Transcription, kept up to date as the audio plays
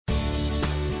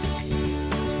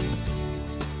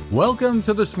Welcome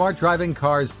to the Smart Driving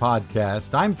Cars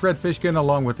podcast. I'm Fred Fishkin,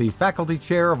 along with the Faculty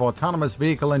Chair of Autonomous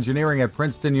Vehicle Engineering at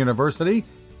Princeton University,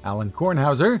 Alan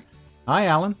Kornhauser. Hi,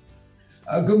 Alan.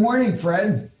 Good morning,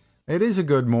 Fred. It is a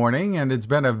good morning, and it's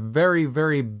been a very,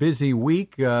 very busy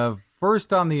week.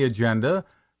 First on the agenda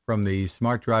from the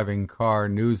Smart Driving Car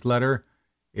newsletter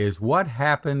is what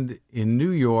happened in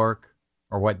New York,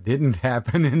 or what didn't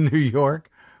happen in New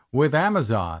York, with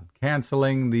Amazon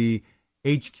canceling the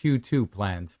HQ2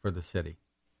 plans for the city.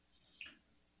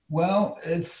 Well,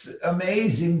 it's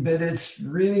amazing, but it's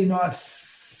really not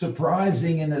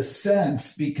surprising in a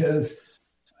sense, because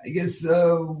I guess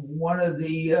one of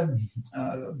the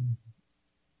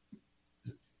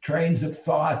trains of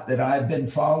thought that I've been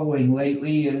following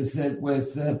lately is that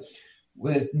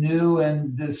with new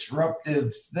and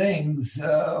disruptive things,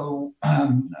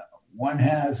 one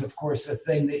has, of course, a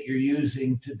thing that you're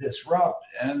using to disrupt,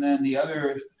 and then the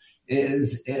other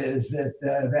is that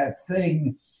that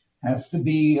thing has to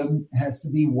be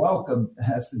welcomed,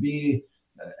 has to be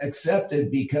accepted,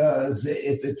 because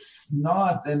if it's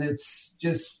not, then it's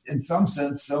just in some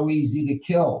sense so easy to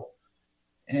kill.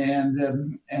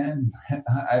 And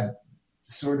I've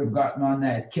sort of gotten on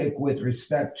that kick with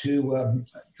respect to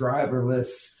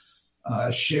driverless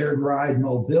shared ride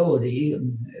mobility.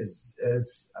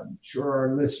 As I'm sure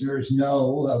our listeners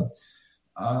know,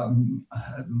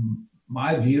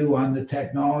 my view on the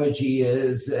technology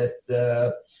is that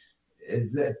the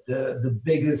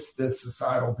biggest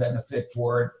societal benefit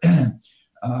for it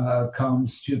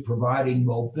comes to providing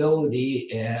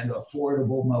mobility, and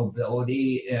affordable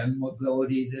mobility, and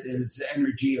mobility that is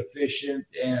energy efficient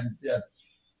and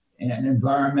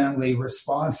environmentally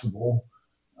responsible,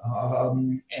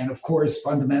 and of course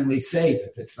fundamentally safe.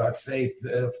 If it's not safe,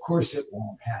 of course it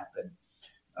won't happen.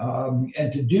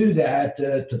 And to do that,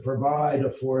 to provide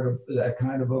that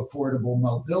kind of affordable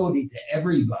mobility to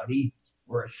everybody,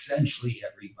 or essentially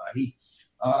everybody,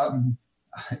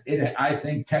 I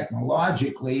think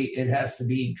technologically it has to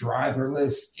be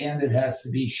driverless, and it has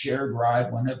to be shared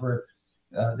ride whenever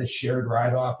the shared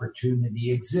ride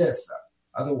opportunity exists.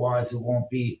 Otherwise, it won't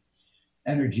be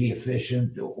energy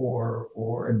efficient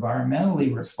or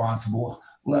environmentally responsible,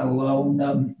 let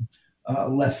alone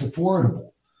less affordable.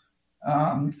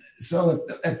 So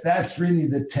if that's really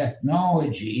the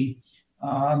technology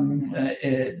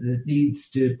it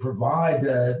needs to provide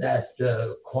that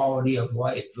quality of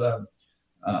life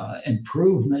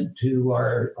improvement to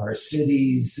our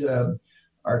cities,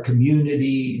 our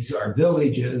communities, our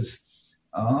villages,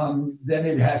 then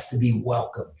it has to be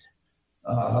welcomed.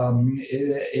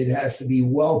 It has to be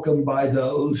welcomed by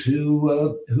those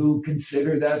who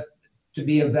consider that to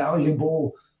be a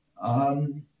valuable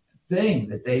thing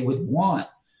that they would want.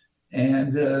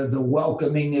 And the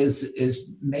welcoming is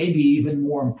maybe even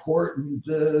more important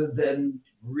than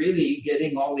really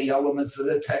getting all the elements of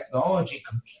the technology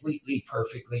completely,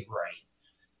 perfectly right.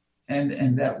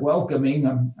 And that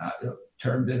welcoming, I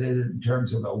termed it in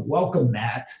terms of a welcome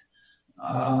mat,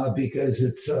 because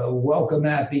it's a welcome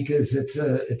mat because it's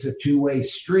a two-way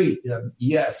street.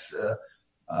 Yes.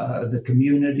 The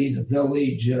community, the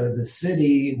village, the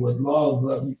city would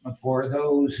love for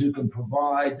those who can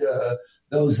provide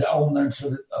those elements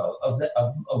of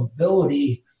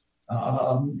ability.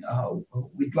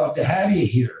 We'd love to have you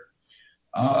here.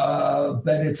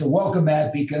 But it's a welcome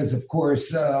mat because, of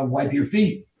course, wipe your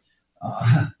feet.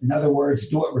 In other words,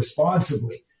 do it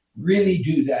responsibly. Really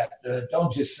do that.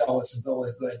 Don't just sell us a bill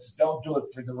of goods. Don't do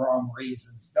it for the wrong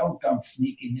reasons. Don't come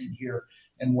sneaking in here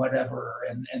and whatever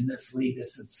and mislead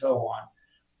us and so on.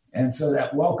 And so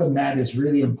that welcome mat is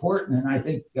really important. And I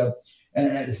think and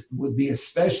it would be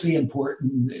especially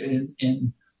important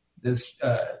in this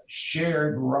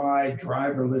shared ride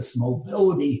driverless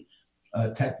mobility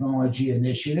technology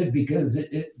initiative, because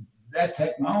that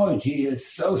technology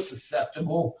is so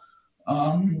susceptible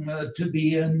to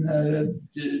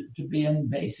being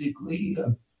basically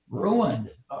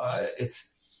ruined.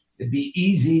 It'd be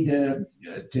easy to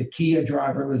key a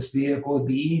driverless vehicle. It'd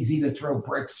be easy to throw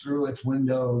bricks through its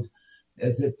windows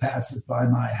as it passes by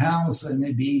my house, and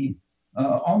it'd be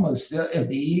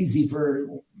easy for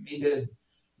me to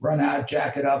run out,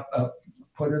 jack it up,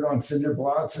 put it on cinder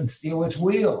blocks, and steal its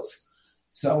wheels.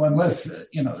 So unless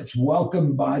it's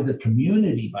welcomed by the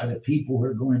community, by the people who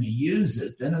are going to use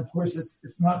it, then of course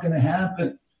it's not going to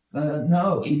happen.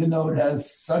 No, even though it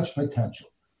has such potential.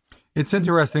 It's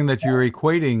interesting that you're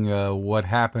equating what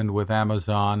happened with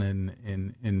Amazon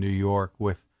in New York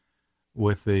with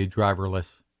the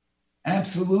driverless.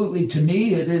 Absolutely. To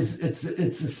me, it's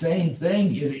the same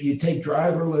thing. You take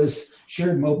driverless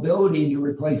shared mobility and you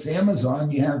replace Amazon.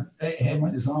 You have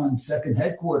Amazon second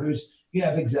headquarters you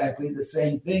have exactly the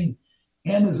same thing.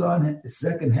 Amazon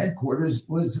second headquarters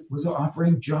was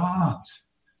offering jobs,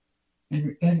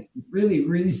 and really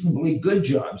reasonably good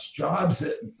jobs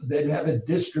that have a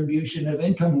distribution of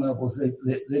income levels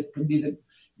that can be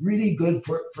really good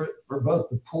for both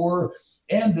the poor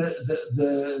and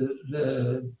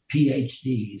the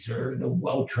PhDs or the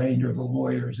well-trained or the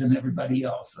lawyers and everybody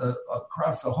else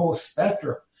across the whole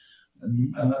spectrum.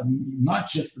 Not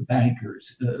just the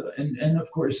bankers, and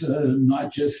of course,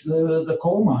 not just the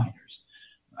coal miners,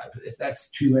 if that's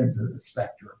two ends of the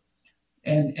spectrum.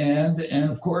 And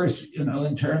of course,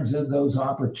 in terms of those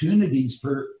opportunities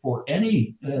for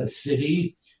any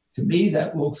city, to me,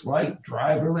 that looks like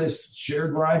driverless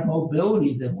shared ride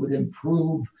mobility that would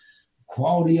improve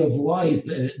quality of life,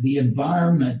 the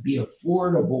environment, be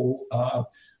affordable,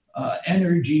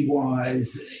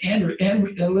 energy-wise, and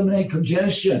eliminate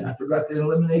congestion. I forgot to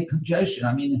eliminate congestion.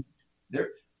 I mean,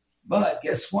 but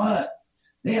guess what?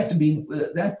 They have to be,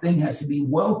 that thing has to be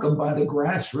welcomed by the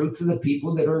grassroots of the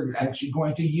people that are actually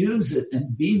going to use it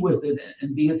and be with it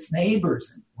and be its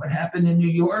neighbors. And what happened in New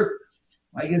York?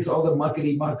 I guess all the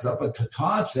muckety-mucks up at the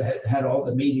top had all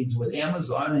the meetings with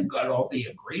Amazon and got all the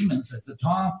agreements at the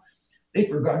top. They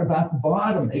forgot about the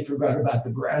bottom. They forgot about the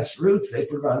grassroots. They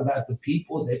forgot about the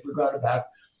people. They forgot about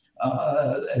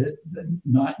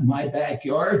not my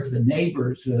backyards, the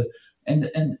neighbors, and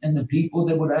the people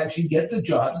that would actually get the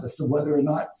jobs as to whether or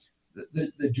not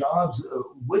the jobs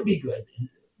would be good.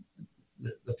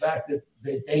 The fact that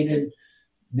they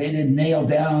didn't nail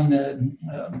down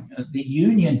the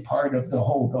union part of the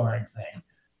whole darn thing.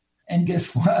 And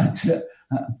guess what?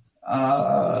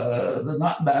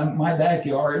 My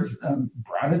backyards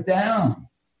brought it down.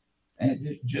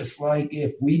 And just like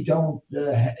if we don't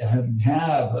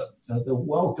have the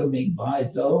welcoming by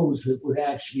those that would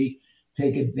actually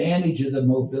take advantage of the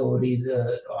mobility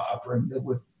offering that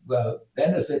would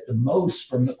benefit the most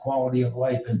from the quality of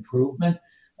life improvement,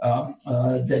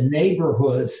 the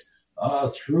neighborhoods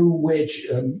through which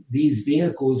these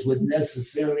vehicles would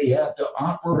necessarily have to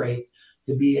operate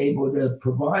to be able to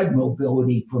provide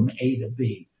mobility from A to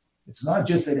B. It's not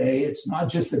just at A, it's not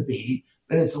just at B,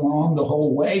 but it's along the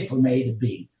whole way from A to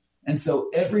B. And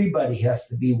so everybody has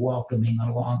to be welcoming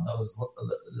along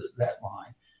that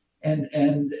line.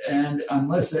 And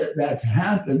unless that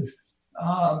happens,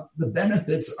 the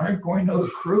benefits aren't going to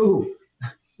accrue.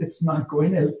 It's not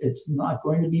going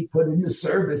to be put into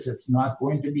service. It's not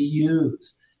going to be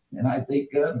used. And I think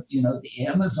the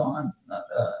Amazon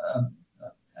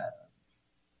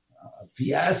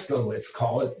fiasco, let's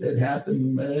call it, that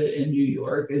happened in New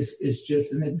York is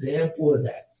just an example of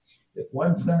that. If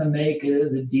one's going to make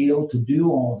the deal to do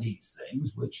all these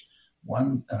things, which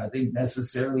one I think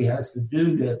necessarily has to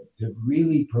do to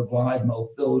really provide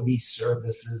mobility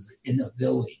services in a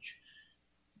village,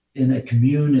 in a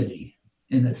community,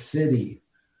 in a city,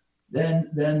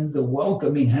 then the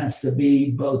welcoming has to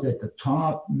be both at the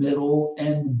top, middle,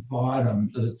 and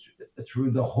bottom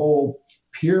through the whole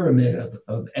pyramid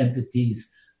of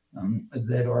entities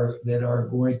that are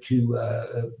going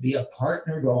to be a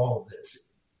partner to all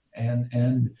this,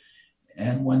 and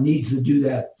one needs to do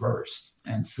that first.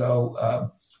 And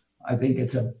so I think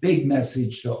it's a big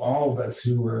message to all of us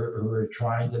who are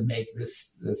trying to make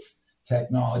this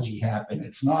technology happen.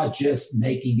 It's not just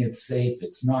making it safe.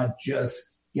 It's not just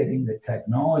getting the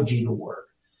technology to work.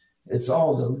 It's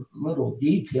all the little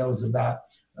details about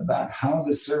how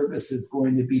the service is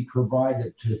going to be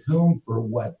provided, to whom, for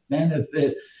what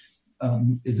benefit.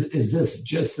 Is this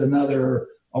just another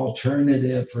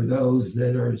alternative for those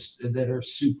that are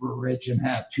super rich and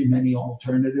have too many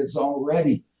alternatives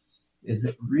already? Is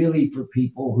it really for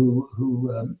people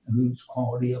whose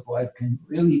quality of life can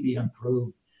really be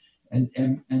improved? And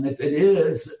if it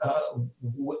is,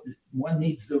 one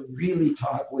needs to really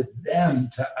talk with them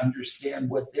to understand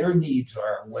what their needs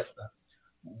are, what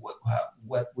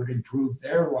would improve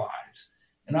their lives.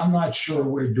 And I'm not sure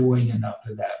we're doing enough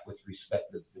of that with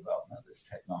respect to the development of this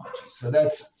technology. So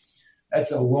that's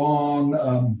a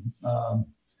long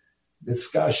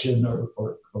discussion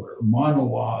or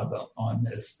monologue on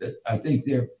this. That I think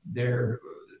they're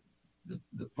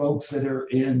the folks that are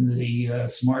in the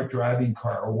smart driving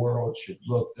car world should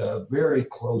look very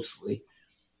closely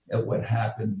at what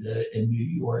happened in New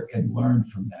York and learn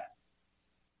from that.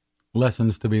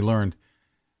 Lessons to be learned.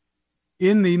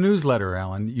 In the newsletter,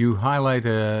 Alan, you highlight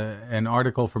an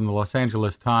article from the Los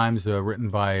Angeles Times written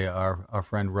by our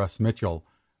friend Russ Mitchell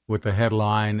with the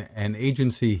headline, "An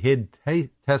agency hid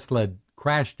Tesla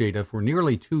crash data for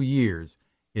nearly 2 years.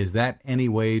 Is that any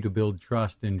way to build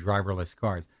trust in driverless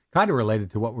cars?" Kind of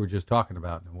related to what we were just talking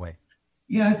about in a way.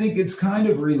 Yeah, I think it's kind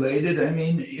of related. I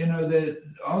mean,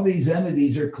 all these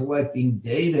entities are collecting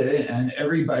data, and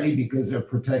everybody, because they're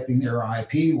protecting their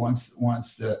IP,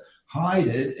 wants to hide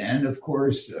it. And of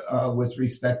course, with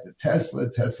respect to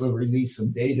Tesla released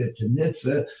some data to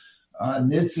NHTSA.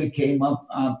 NHTSA came up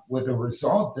with a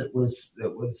result that was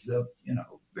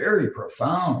very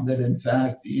profound. That in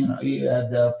fact, you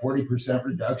had a 40%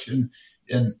 reduction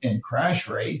in crash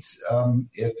rates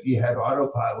if you had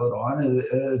autopilot on,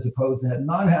 as opposed to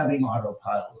not having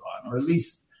autopilot on, or at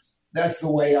least that's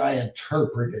the way I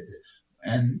interpreted it.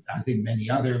 And I think many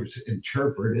others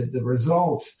interpreted the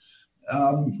results.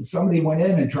 Somebody went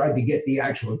in and tried to get the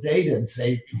actual data and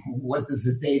say, what does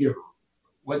the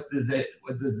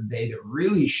data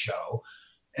really show?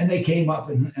 And they came up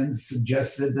and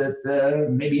suggested that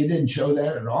maybe it didn't show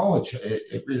that at all.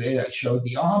 It really showed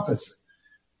the opposite.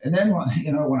 And then,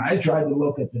 when I tried to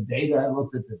look at the data, I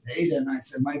looked at the data and I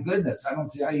said, my goodness, I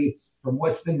don't see how from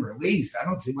what's been released, I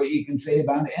don't see what you can say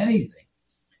about anything.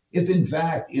 If in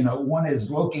fact, one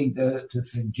is looking to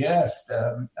suggest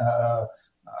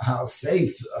how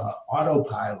safe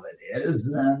autopilot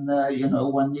is, then,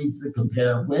 one needs to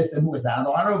compare with and without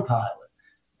autopilot.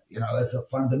 That's a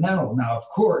fundamental. Now, of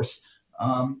course,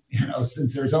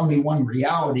 since there's only one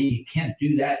reality, you can't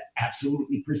do that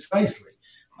absolutely precisely.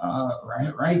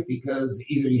 Right? Because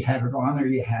either you had it on or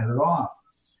you had it off.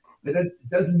 But it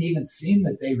doesn't even seem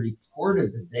that they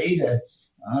reported the data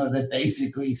that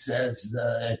basically says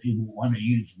if you want to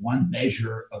use one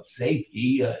measure of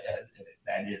safety,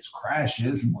 that is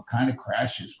crashes, and what kind of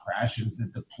crashes? Crashes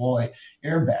that deploy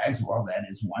airbags. Well, that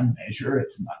is one measure.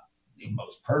 It's not the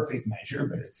most perfect measure,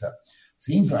 but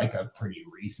seems like a pretty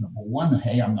reasonable one.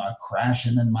 Hey, I'm not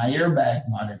crashing and my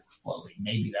airbag's not exploding.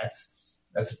 Maybe that's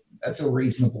a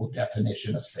reasonable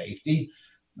definition of safety,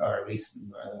 or at least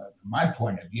from my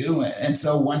point of view. And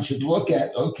so one should look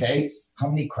at, okay, how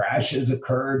many crashes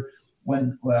occurred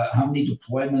how many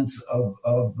deployments of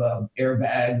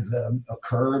airbags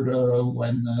occurred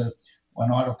when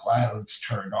autopilot's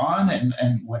turned on,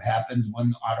 and what happens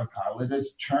when autopilot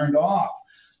is turned off.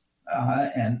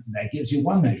 And that gives you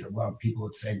one measure. Well, people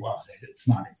would say, well, it's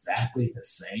not exactly the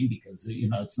same because,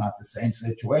 it's not the same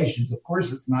situations. Of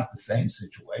course, it's not the same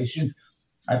situations.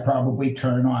 I probably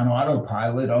turn on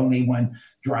autopilot only when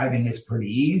driving is pretty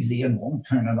easy, and won't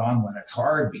turn it on when it's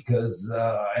hard because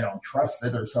I don't trust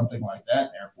it or something like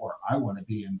that. Therefore, I want to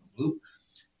be in the loop.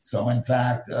 So, in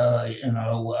fact,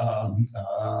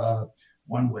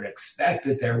 one would expect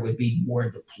that there would be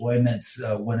more deployments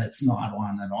when it's not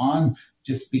on and on,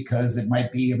 just because it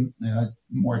might be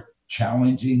more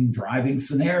challenging driving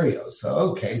scenarios.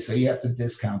 So you have to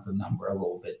discount the number a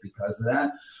little bit because of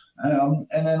that.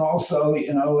 And then also,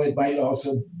 it might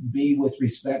also be with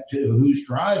respect to who's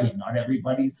driving. Not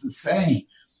everybody's the same.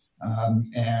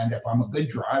 And if I'm a good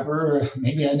driver,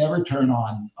 maybe I never turn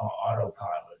on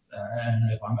autopilot.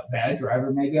 And if I'm a bad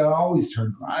driver, maybe I always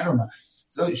turn on. I don't know.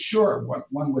 So sure,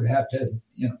 one would have to,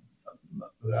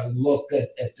 look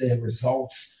at the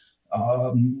results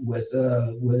with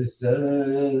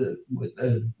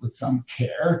some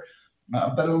care,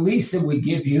 but at least it would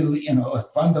give you, a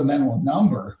fundamental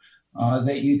number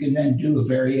that you can then do a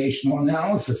variational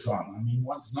analysis on. I mean,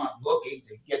 one's not looking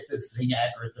to get this thing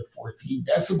accurate to 14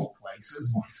 decimal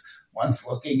places. One's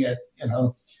looking at,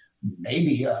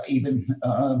 maybe even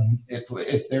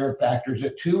if there are factors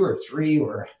of 2 or 3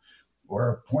 or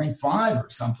 0.5 or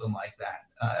something like that,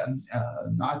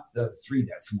 not the 3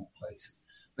 decimal places.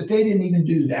 But they didn't even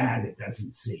do that, it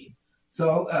doesn't seem.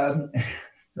 So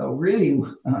really,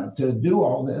 to do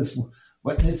all this,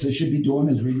 what NHTSA should be doing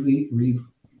is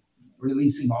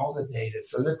releasing all the data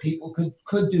so that people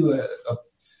could do a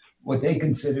what they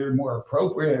consider more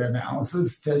appropriate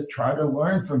analysis to try to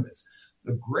learn from this.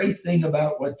 The great thing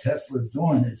about what Tesla's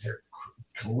doing is they're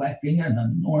collecting an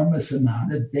enormous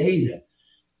amount of data.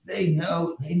 They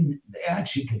know they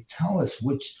actually could tell us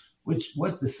what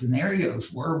the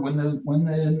scenarios were when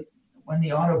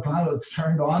the autopilot's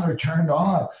turned on or turned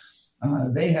off.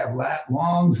 They have lat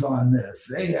longs on this.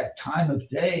 They have time of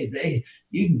day.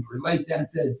 You can relate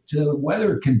that to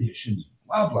weather conditions.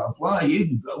 Blah blah blah. You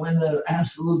can go into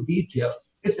absolute detail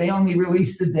if they only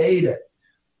release the data.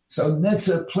 So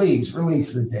NHTSA, please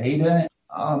release the data.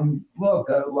 Look,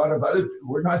 a lot of other,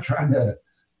 we're not trying to.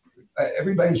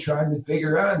 Everybody's trying to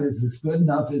figure out, is this good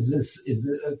enough?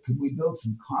 Could we build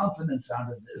some confidence out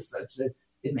of this such that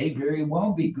it may very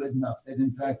well be good enough that,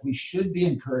 in fact, we should be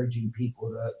encouraging people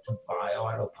to buy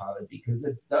autopilot because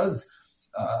it does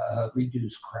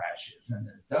reduce crashes and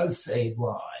it does save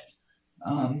lives.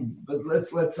 But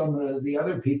let's let some of the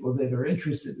other people that are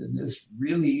interested in this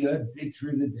really dig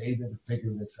through the data to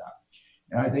figure this out.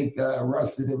 And I think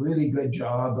Russ did a really good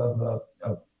job of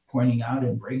pointing out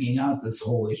and bringing out this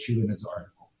whole issue in his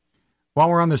article. While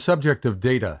we're on the subject of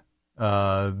data,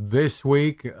 this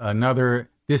week, another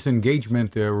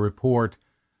disengagement report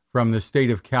from the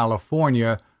state of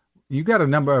California. You got a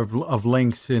number of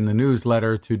links in the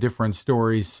newsletter to different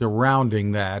stories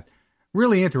surrounding that.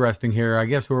 Really interesting here. I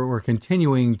guess we're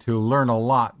continuing to learn a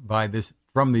lot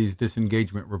from these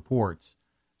disengagement reports.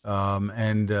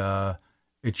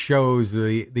 It shows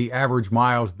the average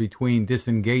miles between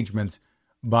disengagements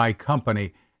by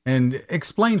company. And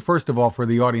explain, first of all, for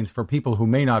the audience, for people who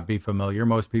may not be familiar,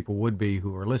 most people would be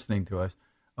who are listening to us,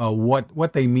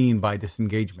 what they mean by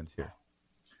disengagements here.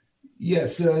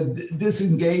 Yes,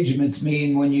 disengagements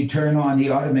mean when you turn on the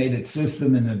automated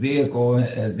system in the vehicle,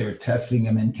 as they're testing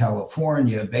them in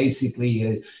California,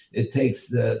 basically it takes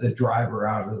the driver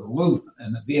out of the loop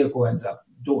and the vehicle ends up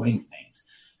doing things.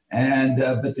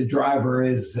 But the driver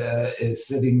is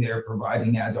sitting there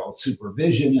providing adult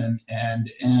supervision, and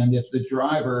if the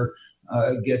driver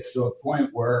gets to a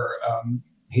point where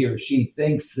he or she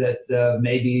thinks that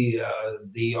maybe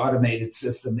the automated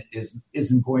system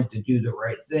isn't going to do the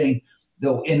right thing,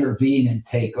 they'll intervene and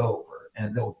take over,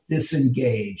 and they'll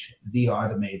disengage the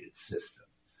automated system.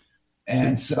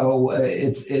 And so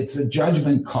it's a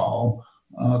judgment call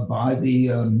by the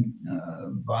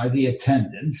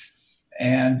attendants.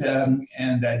 And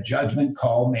that judgment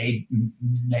call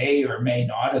may or may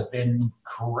not have been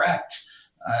correct,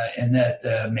 and that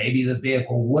maybe the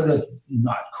vehicle would have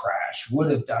not crashed,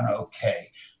 would have done okay.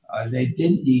 They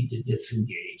didn't need to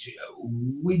disengage.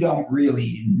 We don't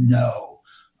really know.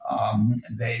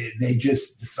 They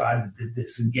just decided to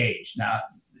disengage. Now,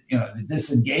 the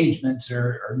disengagements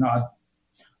are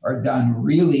done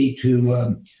really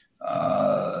to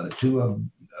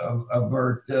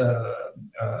avert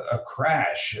a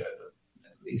crash.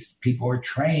 At least people are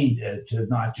trained to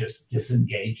not just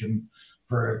disengage them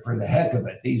for the heck of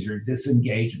it. These are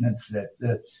disengagements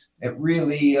that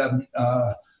really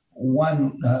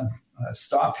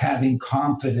stopped having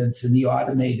confidence in the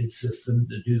automated system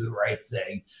to do the right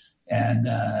thing, and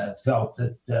felt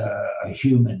that a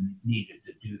human needed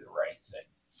to do the right thing.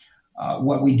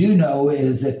 What we do know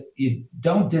is if you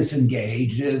don't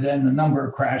disengage, then the number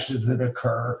of crashes that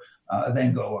occur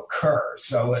then go occur.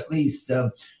 So at least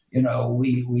we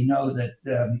know that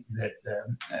the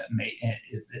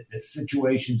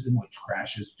situations in which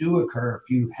crashes do occur, if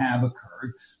you have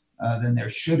occurred, then there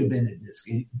should have been a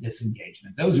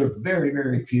disengagement. Those are very,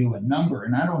 very few in number,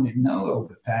 and I don't even know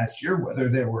over the past year whether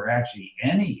there were actually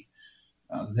any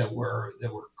that were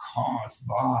caused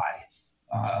by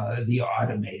the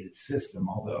automated system,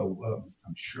 although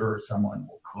I'm sure someone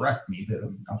will correct me, but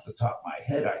off the top of my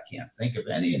head, I can't think of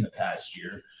any in the past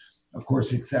year, of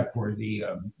course, except for the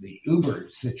Uber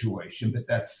situation, but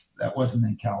that wasn't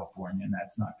in California, and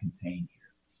that's not contained here.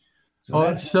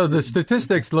 So the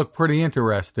statistics look pretty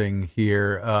interesting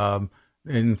here. And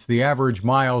it's the average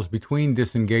miles between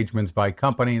disengagements by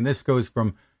company, and this goes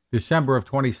from December of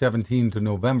 2017 to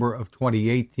November of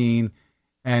 2018.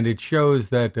 And it shows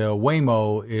that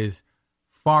Waymo is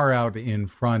far out in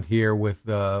front here with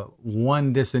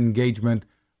one disengagement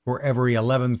for every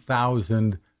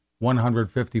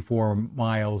 11,154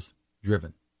 miles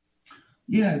driven.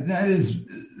 Yeah, that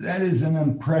is an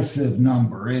impressive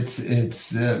number. It's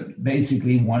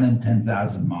basically 1 in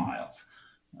 10,000 miles.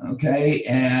 Okay,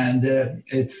 and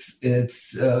it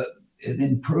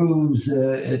improves.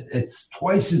 It's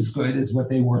twice as good as what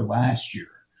they were last year.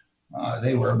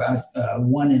 They were about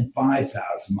 1 in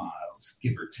 5,000 miles,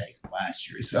 give or take,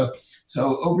 last year. So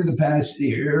over the past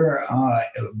year,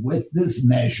 with this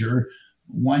measure,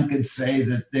 one could say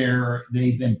that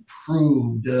they've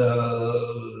improved.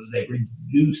 They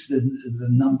reduced the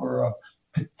number of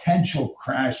potential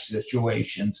crash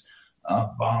situations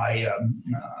by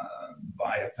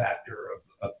a factor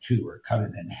of 2, or cut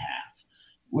it in half,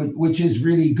 which is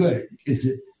really good. Is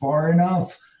it far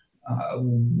enough?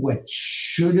 What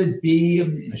should it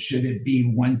be? Should it be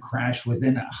one crash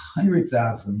within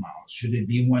 100,000 miles? Should it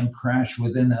be one crash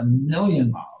within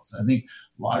 1,000,000 miles? I think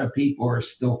a lot of people are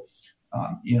still,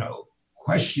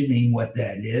 questioning what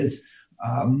that is.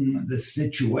 The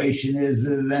situation is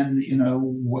then,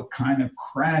 what kind of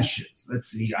crashes? Let's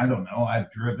see. I don't know.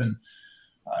 I've driven,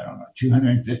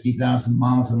 250,000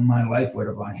 miles in my life. What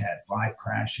have I had? 5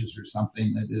 crashes or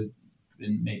something that have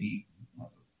been maybe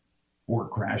 4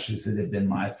 crashes that have been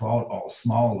my fault, all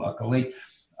small, luckily.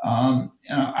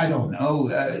 I don't know.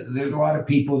 There's a lot of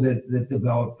people that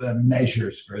develop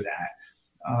measures for that.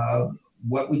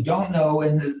 What we don't know,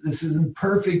 and this isn't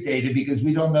perfect data because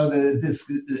we don't know that this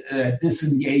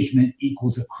disengagement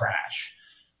equals a crash.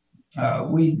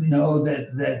 We know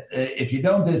that if you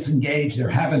don't disengage, there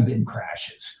haven't been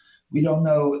crashes. We don't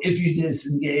know if you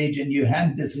disengage and you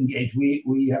hadn't disengaged.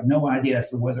 We have no idea as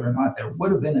to whether or not there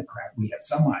would have been a crash. We have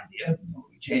some idea.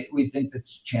 We think that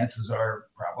chances are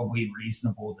probably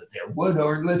reasonable that there would,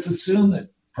 or let's assume that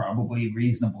probably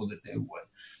reasonable that they would.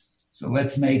 So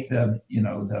let's make the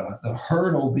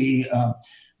hurdle be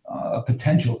a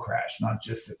potential crash, not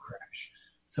just a crash.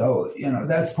 So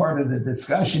that's part of the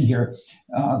discussion here.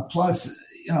 Plus,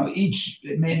 each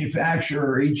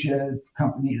manufacturer or each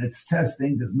company that's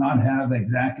testing does not have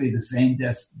exactly the same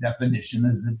definition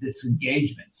as a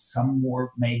disengagement. Some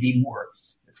may be more,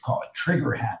 let's call it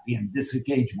trigger happy, and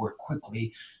disengage more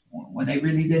quickly when they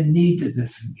really didn't need to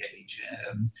disengage.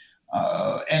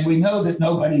 And we know that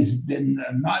nobody's been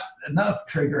not enough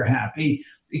trigger happy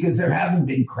because there haven't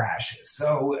been crashes.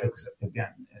 So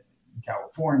again, in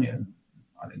California,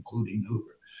 not including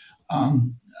Uber.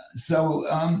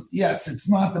 Yes, it's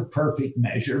not the perfect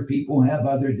measure. People have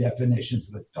other definitions,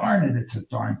 but darn it, it's a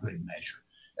darn good measure.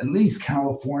 At least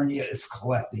California is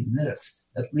collecting this.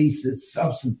 At least it's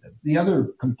substantive. The other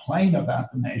complaint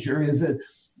about the measure is that,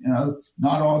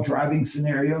 not all driving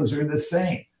scenarios are the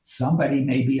same. Somebody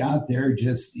may be out there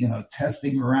just,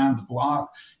 testing around the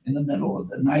block in the middle of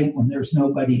the night when there's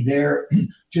nobody there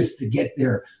just to get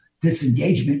their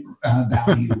disengagement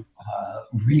value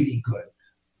really good.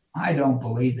 I don't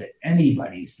believe that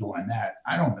anybody's doing that.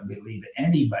 I don't believe that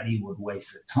anybody would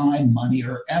waste the time, money,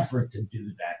 or effort to do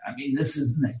that. I mean, this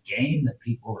isn't a game that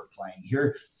people are playing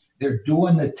here. They're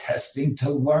doing the testing to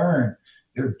learn.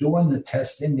 They're doing the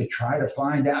testing to try to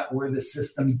find out where the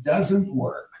system doesn't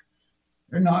work.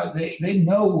 They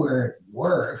know where it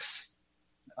works.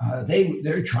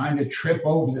 They're trying to trip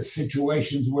over the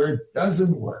situations where it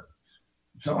doesn't work.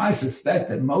 So I suspect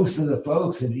that most of the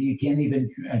folks, and you can't even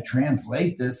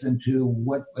translate this into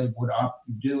what they would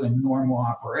do in normal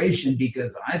operation,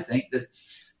 because I think that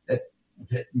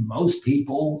most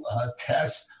people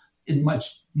test in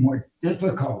much more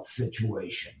difficult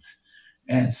situations.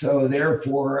 And so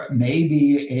therefore,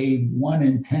 maybe a 1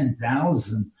 in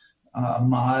 10,000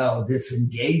 mile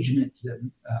disengagement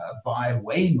by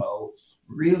Waymo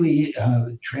really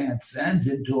transcends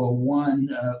into a 1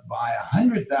 by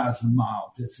 100,000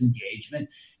 mile disengagement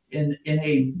in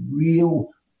a real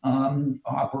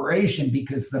operation,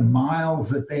 because the miles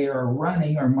that they are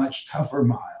running are much tougher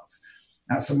miles.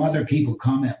 Now, some other people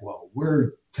comment, well,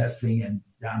 we're testing in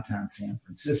downtown San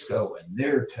Francisco and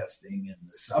they're testing in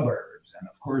the suburbs. And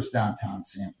of course, downtown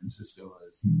San Francisco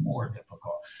is more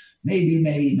difficult.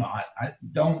 Maybe not. I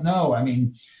don't know. I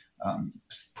mean,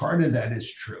 part of that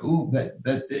is true,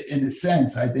 but in a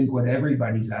sense, I think what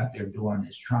everybody's out there doing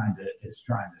is trying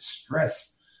to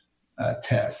stress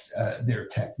test their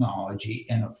technology,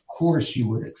 and of course, you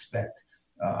would expect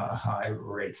high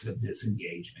rates of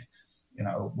disengagement.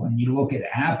 When you look at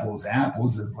apples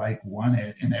is like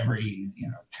 1 in every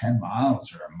 10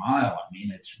 miles or a mile. I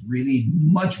mean, it's really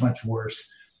much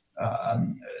worse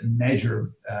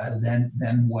measure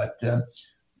than what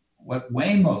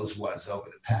Waymo's was over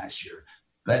the past year.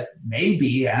 But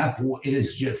maybe Apple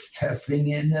is just testing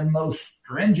in the most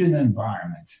stringent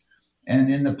environments,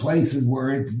 and in the places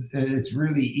where it's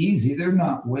really easy, they're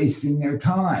not wasting their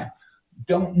time.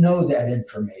 Don't know that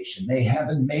information. They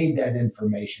haven't made that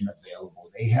information available.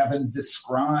 They haven't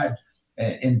described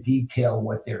in detail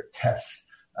what their test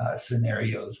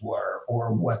scenarios were,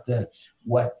 or what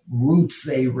routes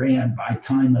they ran by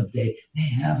time of day. They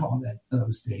have all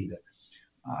those data.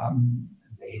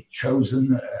 They've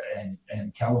chosen,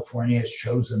 and California has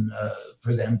chosen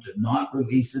for them to not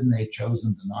release it, and they've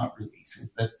chosen to not release it.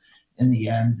 But in the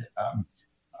end,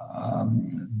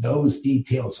 those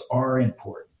details are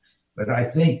important. But I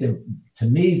think that, to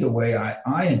me, the way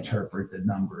I interpret the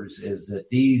numbers is that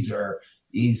these are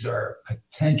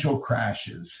potential crash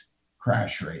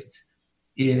rates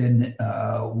in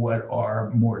what are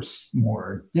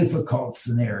more difficult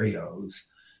scenarios,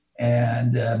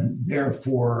 and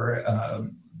therefore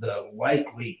the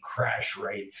likely crash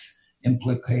rates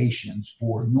implications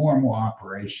for normal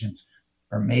operations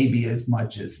are maybe as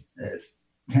much as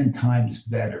 10 times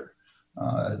better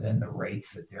than the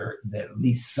rates that at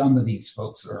least some of these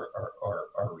folks are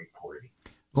reporting.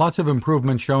 Lots of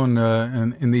improvement shown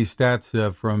in these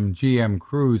stats from GM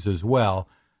Cruise as well.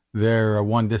 They're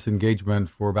one disengagement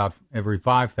for about every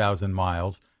 5,000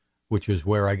 miles, which is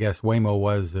where I guess Waymo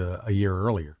was a year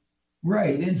earlier.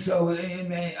 Right. And so,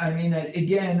 I mean,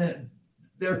 again,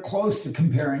 they're close to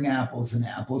comparing apples and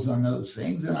apples on those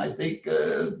things. And I think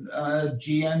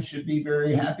GM should be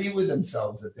very happy with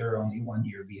themselves that they're only 1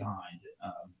 year behind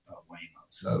Waymo.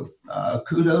 So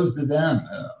kudos to them.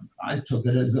 I took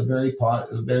it as a very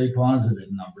positive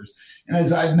numbers. And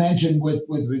as I've mentioned with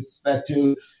respect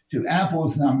to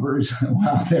Apple's numbers,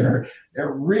 while they're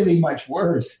really much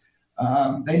worse,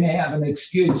 they may have an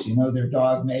excuse. Their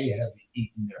dog may have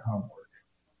eaten their homework.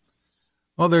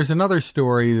 Well, there's another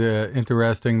story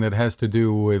interesting that has to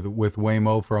do with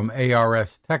Waymo from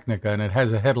Ars Technica, and it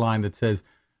has a headline that says,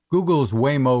 Google's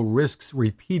Waymo risks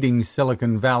repeating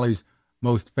Silicon Valley's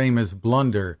most famous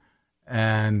blunder.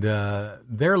 And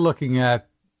they're looking at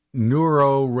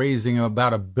Neuro raising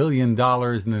about $1 billion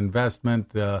in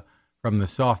investment from the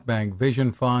SoftBank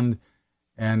Vision Fund,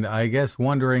 and I guess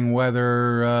wondering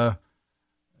whether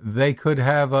they could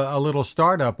have a little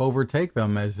startup overtake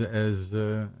them, as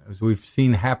we've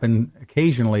seen happen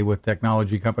occasionally with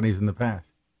technology companies in the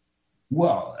past.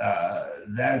 Well,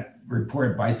 that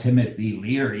report by Timothy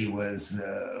Leary was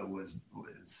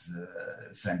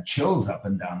sent chills up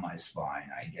and down my spine,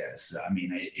 I guess. I mean,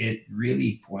 it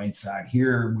really points out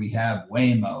here we have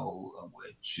Waymo,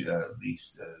 which at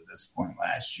least this point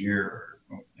last year,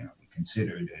 we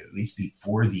considered at least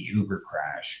before the Uber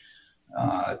crash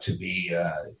to be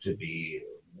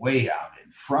way out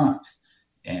in front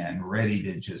and ready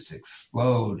to just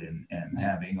explode and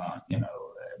having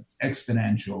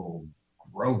exponential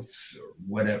growths or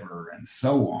whatever and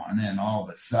so on. And all of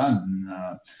a sudden,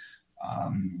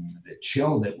 the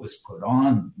chill that was put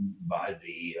on by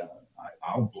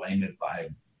I'll blame it by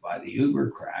the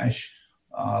Uber crash,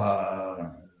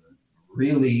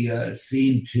 really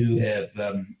seemed to have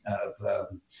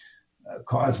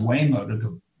caused Waymo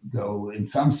to go in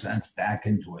some sense back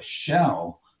into a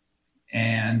shell.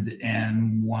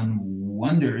 And one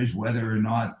wonders whether or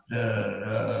not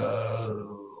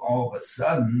all of a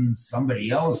sudden somebody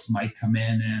else might come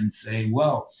in and say,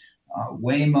 well,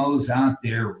 Waymo's out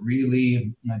there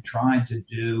really trying to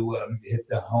hit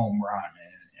the home run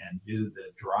and do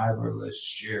the driverless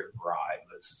shared ride,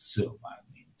 let's assume. I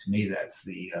mean, to me, that's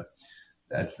the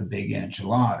big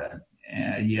enchilada.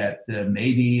 And yet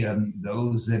maybe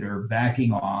those that are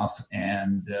backing off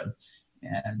and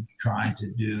trying to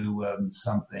do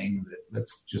something that,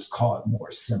 let's just call it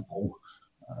more simple,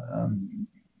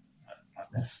 not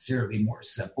necessarily more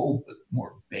simple, but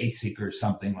more basic or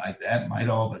something like that, might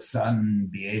all of a sudden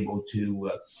be able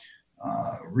to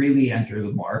really enter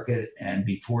the market, and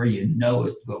before you know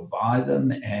it, go buy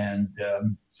them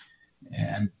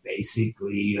and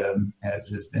basically, as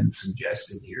has been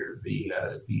suggested here, be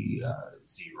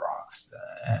Xeroxed.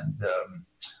 And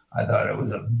I thought it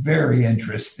was a very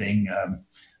interesting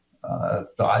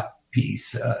thought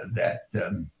piece that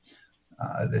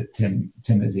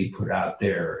Timothy put out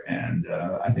there, and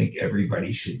I think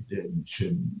everybody should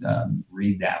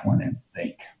read that one and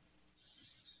think.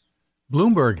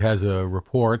 Bloomberg has a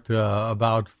report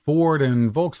about Ford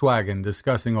and Volkswagen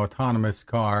discussing autonomous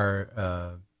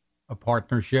car, a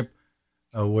partnership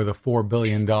with a $4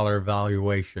 billion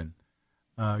valuation.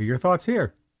 Your thoughts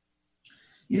here?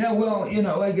 Yeah, well,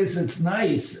 I guess it's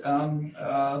nice.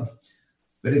 But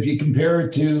if you compare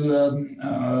it to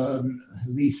at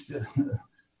least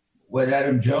what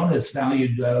Adam Jonas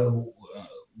valued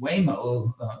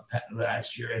Waymo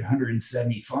last year at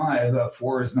 175,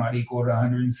 4 is not equal to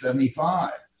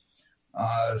 175.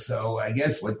 So I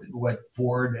guess what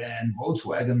Ford and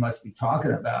Volkswagen must be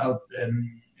talking about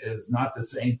is not the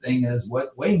same thing as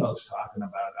what Waymo's talking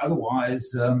about. Otherwise,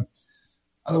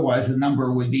 the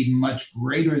number would be much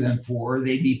greater than 4.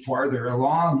 They'd be farther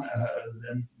along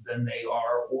than they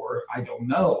are, or I don't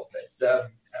know.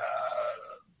 But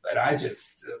I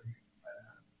just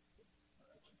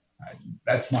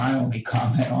that's my only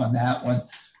comment on that one.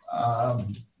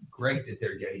 Great that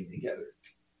they're getting together.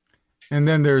 And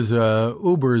then there's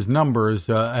Uber's numbers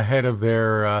ahead of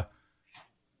their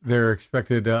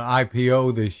expected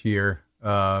IPO this year,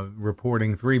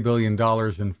 reporting $3 billion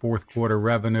in fourth quarter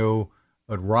revenue,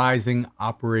 but rising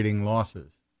operating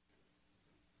losses.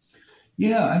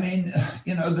 Yeah, I mean,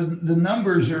 the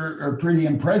numbers are pretty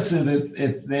impressive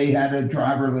if they had a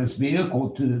driverless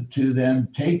vehicle to then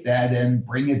take that and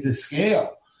bring it to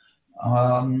scale,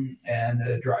 and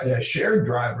a shared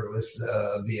driverless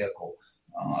vehicle.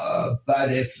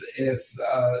 But if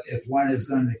one is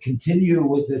going to continue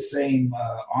with the same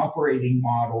operating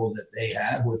model that they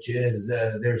have, which is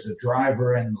there's a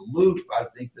driver in the loop, I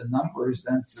think the numbers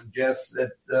then suggest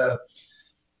that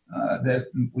that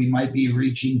we might be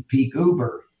reaching peak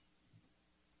Uber.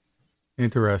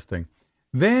 Interesting.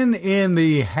 Then in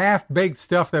the half-baked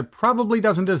stuff that probably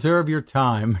doesn't deserve your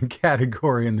time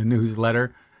category in the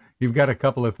newsletter, you've got a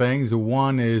couple of things.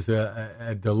 One is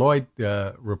a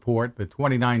Deloitte report, the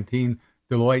 2019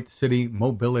 Deloitte City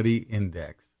Mobility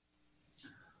Index.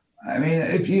 I mean,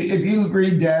 if you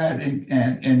read that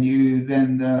and you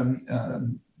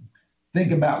then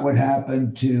think about what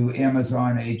happened to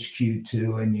Amazon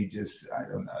HQ2, and you just, I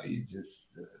don't know, you just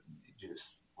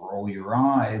roll your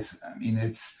eyes. I mean,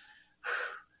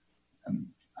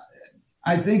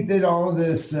 I think that all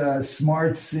this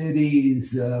smart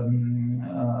cities, the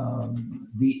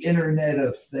Internet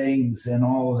of Things, and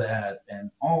all that, and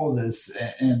all this,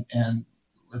 and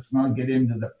let's not get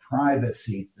into the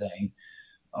privacy thing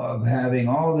of having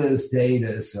all this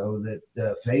data so that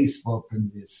Facebook can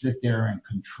just sit there and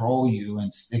control you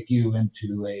and stick you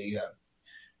into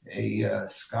into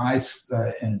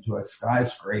a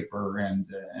skyscraper and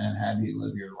have you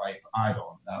live your life. I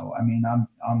don't know. I mean,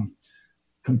 I'm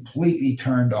completely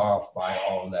turned off by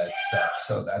all that stuff,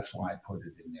 so that's why I put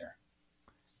it in there.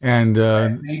 And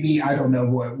maybe, I don't know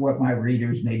what my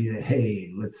readers, maybe that,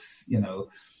 hey, let's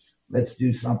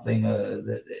do something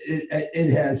that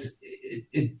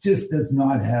it just does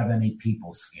not have any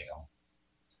people scale.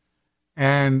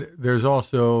 And there's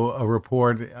also a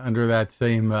report under that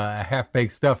same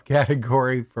half-baked stuff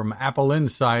category from Apple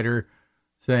Insider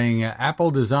saying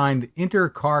Apple designed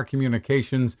inter-car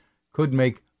communications could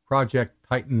make Project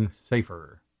Titan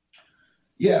safer.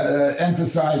 Yeah,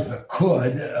 emphasize the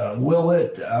could. Will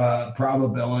it?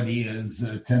 Probability is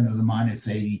 10 to the minus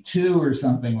 82 or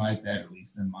something like that, at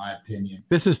least in my opinion.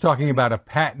 This is talking about a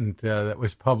patent that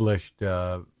was published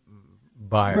by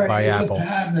it's Apple. It's a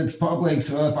patent that's public,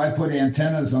 so if I put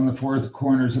antennas on the four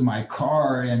corners of my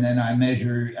car and then I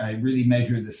really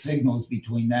measure the signals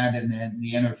between that and then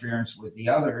the interference with the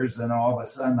others, then all of a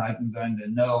sudden I'm going to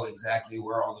know exactly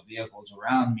where all the vehicles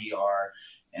around me are,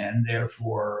 and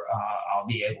therefore I'll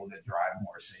be able to drive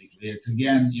more safely. It's,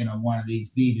 again, one of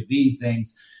these B2B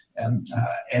things, and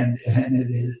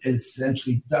it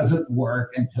essentially doesn't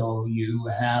work until you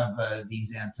have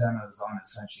these antennas on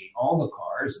essentially all the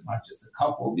cars, not just a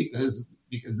couple, because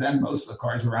then most of the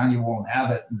cars around you won't have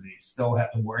it, and you still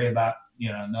have to worry about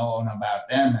knowing about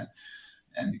them.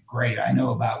 And great, I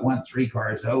know about 3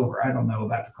 cars over. I don't know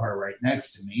about the car right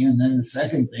next to me. And then the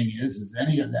second thing is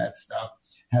any of that stuff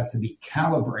has to be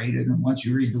calibrated. And once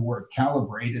you read the word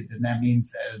calibrated, then that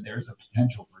means that there's a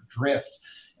potential for drift.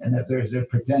 And if there's a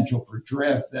potential for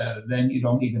drift, then you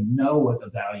don't even know what the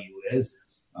value is.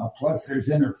 Plus, there's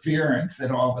interference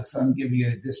that all of a sudden give you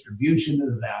a distribution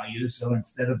of the value. So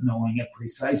instead of knowing it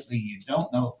precisely, you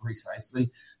don't know it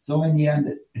precisely. So in the end,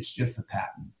 it's just a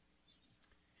patent.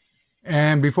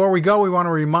 And before we go, we want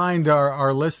to remind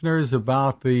our listeners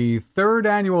about the 3rd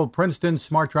annual Princeton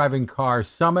Smart Driving Car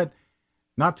Summit.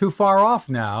 Not too far off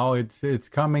now. It's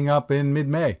coming up in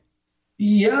mid-May.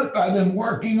 Yep, I've been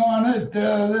working on it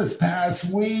this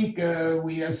past week.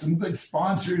 We have some good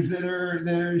sponsors that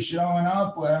are showing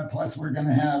up. Plus, we're going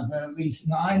to have at least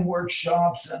 9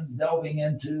 workshops and delving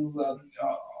into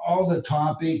all the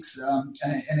topics. And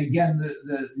again,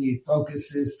 the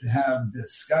focus is to have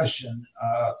discussion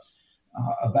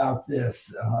about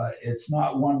this. It's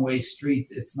not one-way street.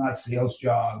 It's not sales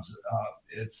jobs.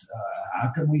 It's how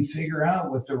can we figure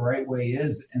out what the right way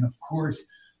is? And of course,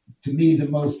 to me, the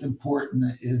most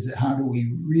important is how do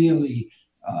we really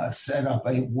set up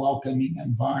a welcoming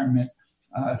environment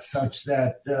such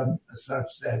that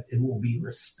it will be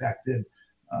respected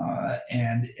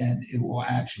and it will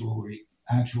actually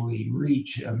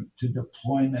reach to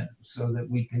deployment so that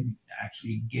we can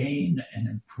actually gain and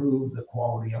improve the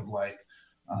quality of life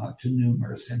to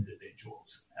numerous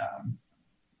individuals.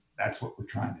 That's what we're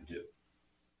trying to do.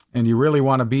 And you really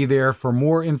want to be there. For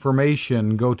more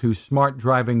information, go to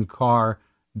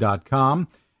smartdrivingcar.com.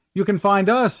 You can find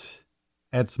us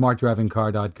at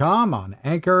smartdrivingcar.com on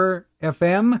Anchor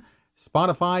FM,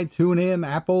 Spotify, TuneIn,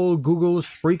 Apple, Google,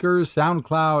 Spreaker,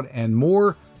 SoundCloud, and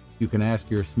more. You can ask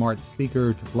your smart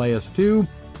speaker to play us too.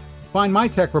 Find my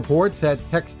tech reports at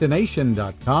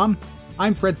techstination.com.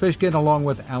 I'm Fred Fishkin along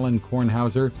with Alan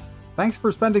Kornhauser. Thanks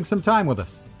for spending some time with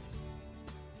us.